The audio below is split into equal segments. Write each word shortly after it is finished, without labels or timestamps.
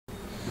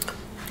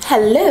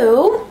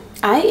Hello,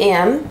 I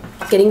am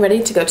getting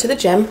ready to go to the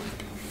gym.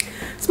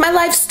 It's my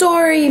life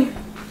story,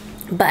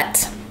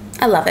 but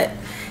I love it.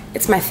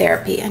 It's my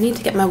therapy. I need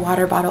to get my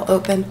water bottle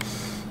open.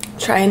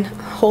 Try and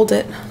hold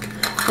it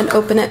and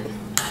open it.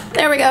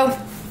 There we go.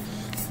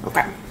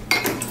 Okay.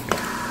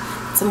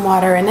 Some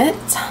water in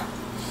it.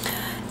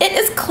 It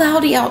is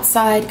cloudy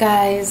outside,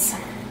 guys.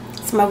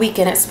 It's my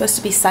weekend. It's supposed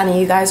to be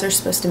sunny. You guys are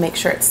supposed to make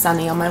sure it's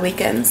sunny on my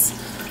weekends.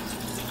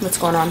 What's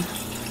going on?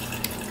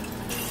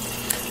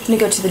 I'm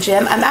gonna go to the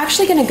gym. I'm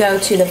actually gonna go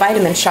to the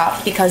vitamin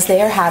shop because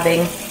they are having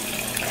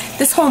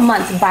this whole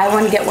month buy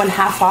one get one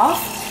half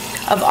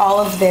off of all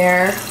of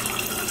their,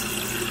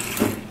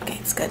 okay,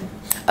 it's good,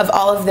 of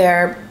all of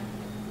their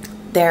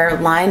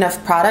line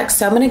of products.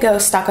 So I'm gonna go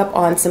stock up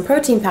on some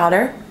protein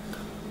powder,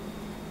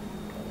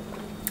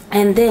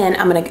 and then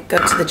I'm gonna go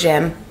to the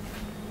gym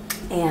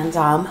and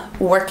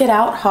work it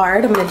out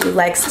hard. I'm gonna do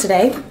legs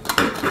today,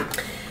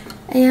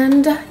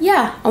 and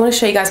yeah, I want to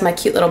show you guys my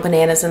cute little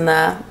bananas in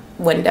the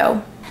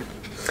window.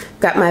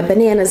 Got my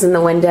bananas in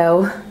the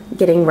window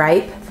getting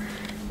ripe.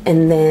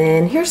 And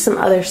then here's some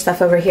other stuff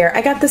over here.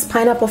 I got this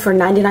pineapple for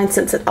 99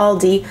 cents at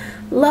Aldi.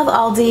 Love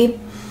Aldi.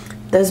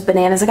 Those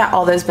bananas, I got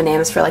all those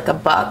bananas for like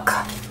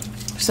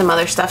 $1. Some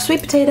other stuff,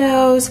 sweet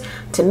potatoes,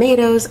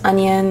 tomatoes,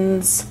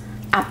 onions,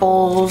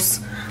 apples,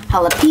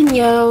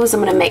 jalapenos.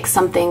 I'm gonna make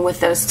something with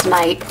those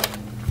tonight.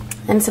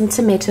 And some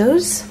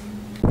tomatoes.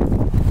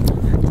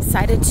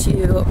 Decided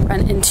to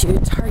run into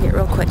Target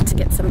real quick to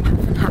get some half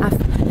and half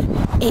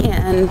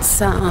and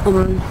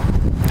some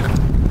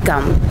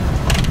gum.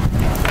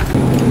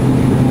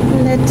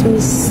 Let me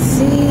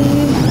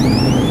see.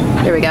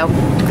 There we go.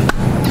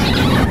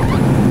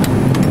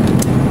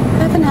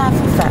 Half and half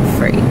fat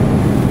free.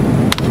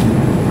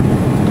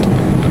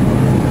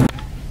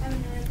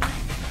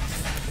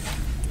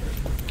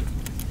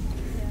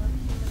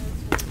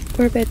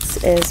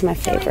 Orbit's is my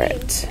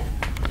favorite.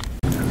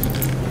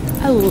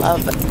 I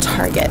love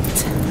Target.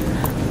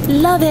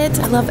 Love it.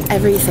 I love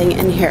everything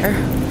in here.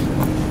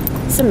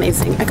 It's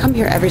amazing. I come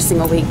here every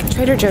single week.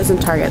 Trader Joe's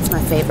and Target's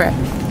my favorite.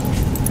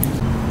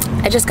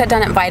 I just got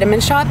done at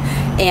Vitamin Shop,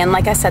 and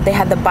like I said, they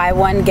had the buy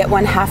one get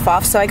one half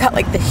off, so I got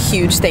like the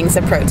huge things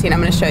of protein I'm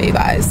going to show you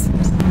guys.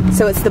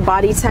 So it's the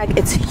Body Tech.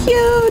 It's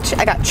huge.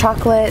 I got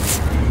chocolate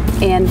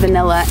and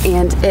vanilla,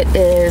 and it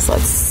is,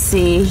 let's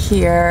see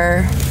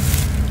here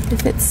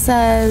if it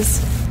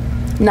says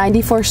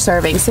 94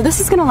 servings. So this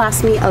is going to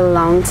last me a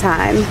long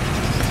time.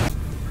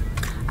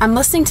 I'm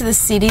listening to the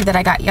CD that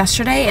I got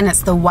yesterday, and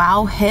it's the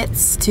Wow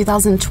Hits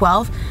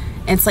 2012.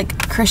 It's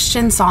like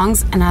Christian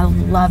songs, and I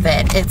love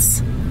it.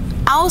 It's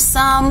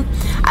awesome.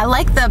 I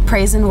like the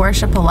praise and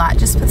worship a lot. It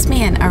just puts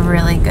me in a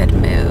really good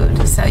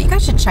mood. So you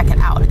guys should check it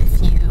out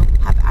if you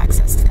have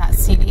access to that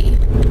CD.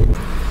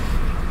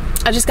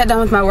 I just got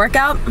done with my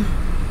workout.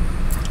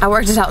 I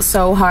worked it out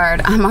so hard.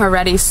 I'm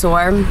already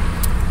sore.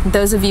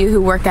 Those of you who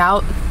work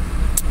out,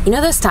 you know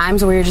those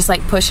times where you're just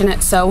like pushing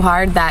it so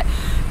hard that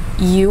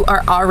you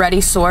are already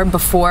sore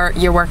before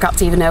your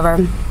workout's even over?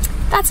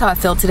 That's how I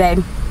feel today.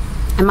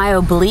 And my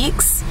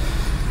obliques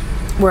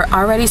were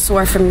already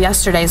sore from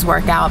yesterday's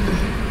workout.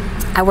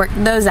 I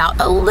worked those out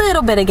a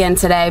little bit again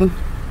today.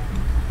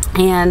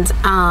 And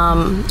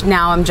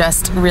now I'm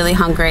just really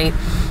hungry,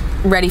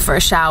 ready for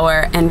a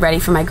shower, and ready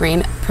for my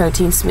green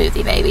protein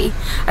smoothie, baby.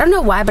 I don't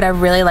know why, but I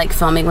really like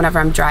filming whenever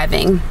I'm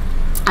driving.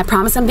 I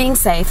promise I'm being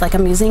safe. Like,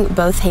 I'm using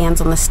both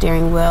hands on the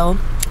steering wheel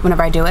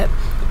whenever I do it.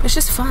 It's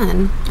just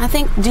fun. I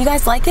think, do you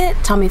guys like it?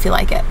 Tell me if you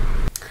like it.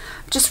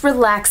 Just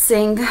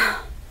relaxing.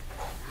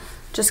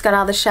 Just got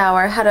out of the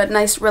shower. Had a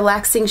nice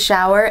relaxing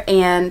shower,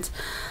 and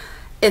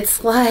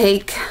it's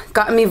like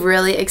got me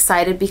really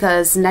excited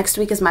because next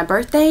week is my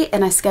birthday,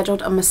 and I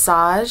scheduled a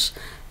massage,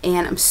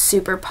 and I'm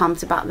super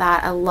pumped about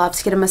that. I love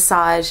to get a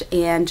massage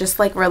and just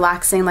like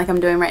relaxing like I'm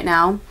doing right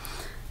now.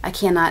 I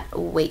cannot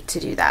wait to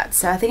do that.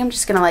 So I think I'm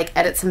just gonna like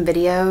edit some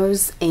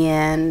videos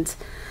and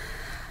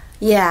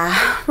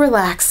yeah,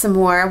 relax some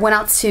more. I went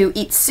out to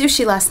eat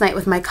sushi last night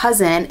with my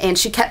cousin, and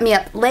she kept me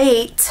up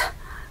late.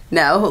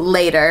 No,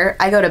 later.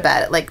 I go to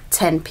bed at like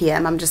 10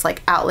 p.m. I'm just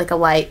like out like a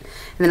light,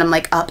 and then I'm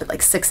like up at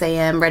like 6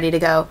 a.m. ready to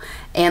go.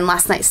 And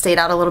last night stayed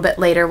out a little bit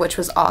later, which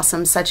was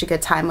awesome. Such a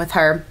good time with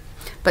her.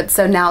 But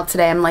so now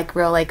today I'm like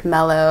real like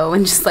mellow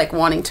and just like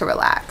wanting to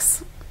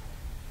relax.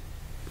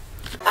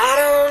 I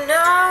don't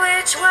know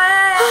which way.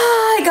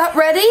 I got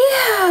ready,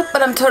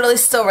 but I'm totally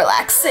still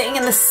relaxing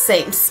in the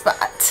same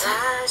spot.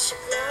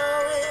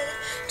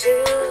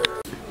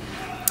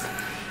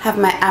 Have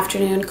my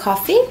afternoon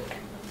coffee.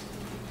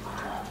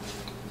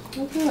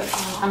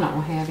 I'm not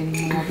gonna have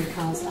any more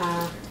because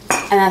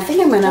and I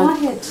think I'm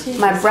gonna,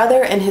 my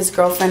brother and his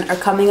girlfriend are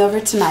coming over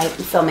tonight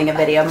and filming a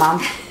video,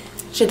 Mom.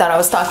 She thought I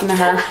was talking to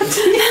her.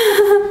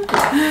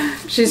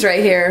 She's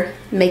right here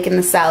making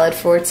the salad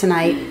for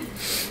tonight.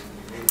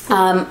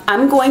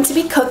 I'm going to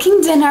be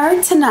cooking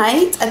dinner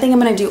tonight. I think I'm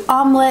gonna do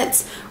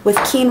omelets with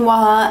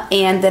quinoa,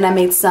 and then I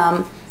made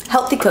some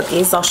healthy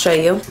cookies. I'll show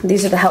you.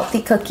 These are the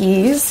healthy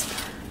cookies.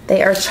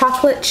 They are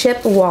chocolate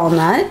chip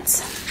walnut.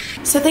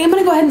 So I think I'm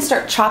gonna go ahead and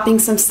start chopping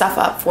some stuff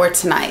up for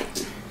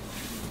tonight.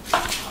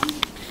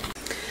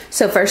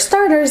 So for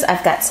starters,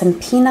 I've got some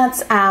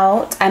peanuts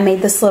out. I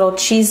made this little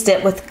cheese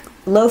dip with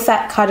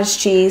low-fat cottage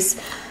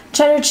cheese,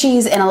 cheddar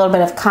cheese, and a little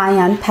bit of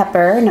cayenne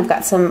pepper. And I've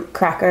got some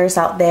crackers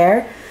out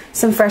there,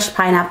 some fresh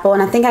pineapple,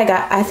 and I think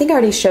I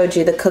already showed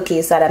you the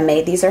cookies that I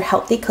made. These are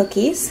healthy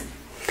cookies.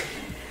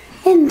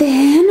 And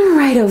then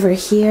right over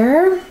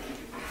here,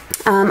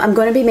 I'm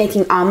going to be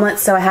making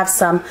omelets, so I have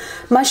some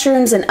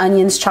mushrooms and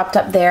onions chopped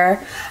up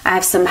there. I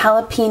have some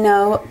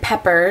jalapeno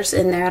peppers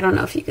in there. I don't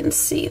know if you can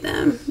see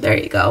them. There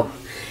you go.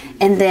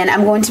 And then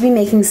I'm going to be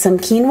making some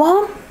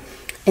quinoa.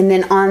 And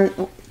then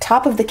on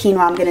top of the quinoa,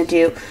 I'm going to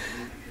do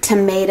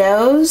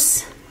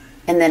tomatoes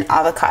and then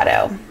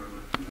avocado.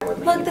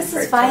 Look, this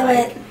is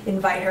Violet.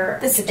 Invite her.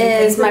 This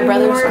is my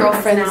brother's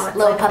girlfriend's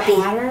little puppy.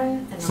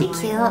 She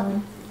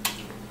cute.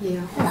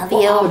 Yeah. Love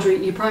Well, you.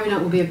 Audrey, you're probably not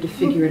going to be able to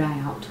figure it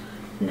out.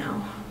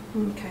 No.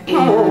 Okay.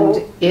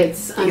 And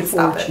it's can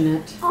stop it.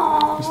 unfortunate. Is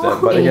that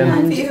butt again?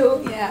 And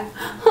You, yeah.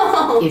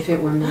 if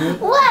it were me,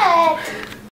 What?